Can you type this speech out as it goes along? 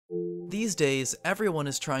These days, everyone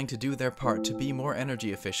is trying to do their part to be more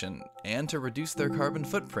energy efficient and to reduce their carbon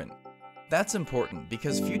footprint. That's important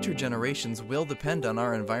because future generations will depend on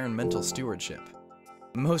our environmental stewardship.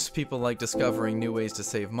 Most people like discovering new ways to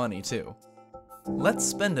save money too. Let's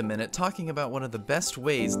spend a minute talking about one of the best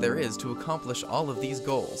ways there is to accomplish all of these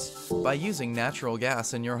goals, by using natural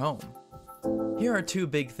gas in your home. Here are two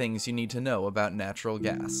big things you need to know about natural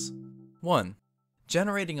gas. 1.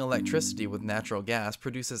 Generating electricity with natural gas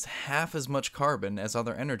produces half as much carbon as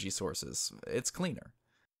other energy sources. It's cleaner.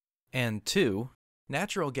 And 2.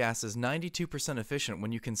 Natural gas is 92% efficient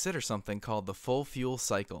when you consider something called the full fuel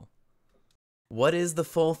cycle. What is the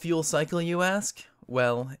full fuel cycle, you ask?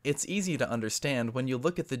 Well, it's easy to understand when you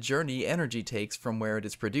look at the journey energy takes from where it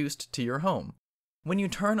is produced to your home. When you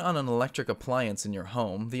turn on an electric appliance in your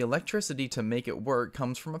home, the electricity to make it work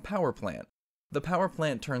comes from a power plant. The power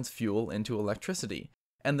plant turns fuel into electricity,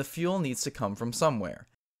 and the fuel needs to come from somewhere.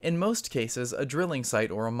 In most cases, a drilling site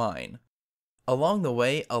or a mine. Along the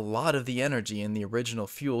way, a lot of the energy in the original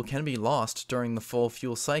fuel can be lost during the full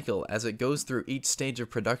fuel cycle as it goes through each stage of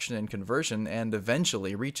production and conversion and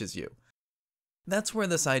eventually reaches you. That's where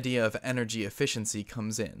this idea of energy efficiency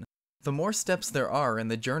comes in. The more steps there are in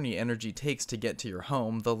the journey energy takes to get to your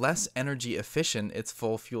home, the less energy efficient its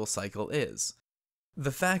full fuel cycle is.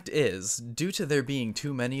 The fact is, due to there being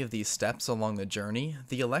too many of these steps along the journey,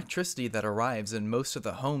 the electricity that arrives in most of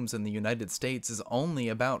the homes in the United States is only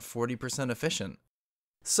about 40% efficient.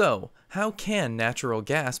 So, how can natural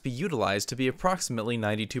gas be utilized to be approximately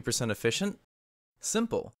 92% efficient?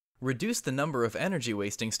 Simple. Reduce the number of energy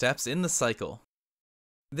wasting steps in the cycle.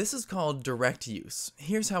 This is called direct use.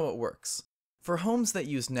 Here's how it works. For homes that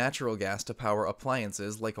use natural gas to power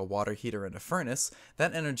appliances like a water heater and a furnace,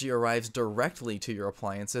 that energy arrives directly to your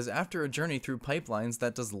appliances after a journey through pipelines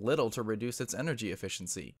that does little to reduce its energy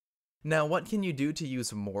efficiency. Now, what can you do to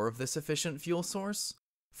use more of this efficient fuel source?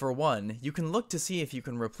 For one, you can look to see if you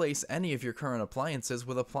can replace any of your current appliances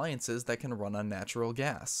with appliances that can run on natural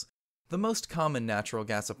gas. The most common natural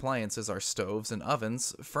gas appliances are stoves and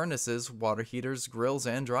ovens, furnaces, water heaters, grills,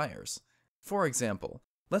 and dryers. For example,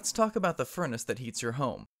 let's talk about the furnace that heats your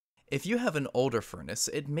home. If you have an older furnace,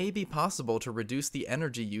 it may be possible to reduce the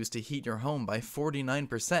energy used to heat your home by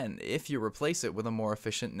 49% if you replace it with a more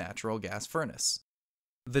efficient natural gas furnace.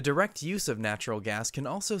 The direct use of natural gas can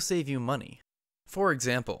also save you money. For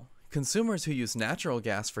example, consumers who use natural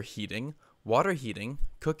gas for heating, water heating,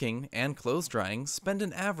 cooking, and clothes drying spend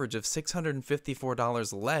an average of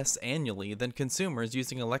 $654 less annually than consumers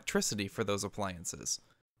using electricity for those appliances.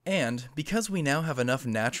 And because we now have enough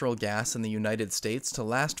natural gas in the United States to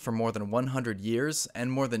last for more than 100 years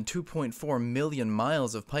and more than 2.4 million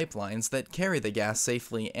miles of pipelines that carry the gas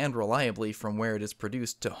safely and reliably from where it is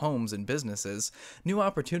produced to homes and businesses, new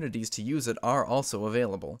opportunities to use it are also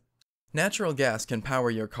available. Natural gas can power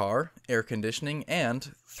your car, air conditioning,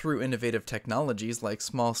 and, through innovative technologies like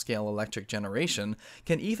small-scale electric generation,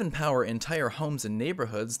 can even power entire homes and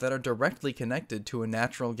neighborhoods that are directly connected to a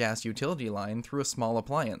natural gas utility line through a small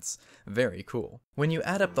appliance. Very cool. When you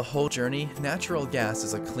add up the whole journey, natural gas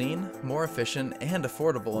is a clean, more efficient, and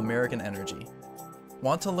affordable American energy.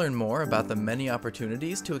 Want to learn more about the many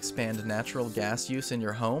opportunities to expand natural gas use in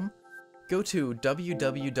your home? Go to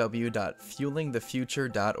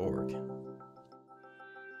www.fuelingthefuture.org.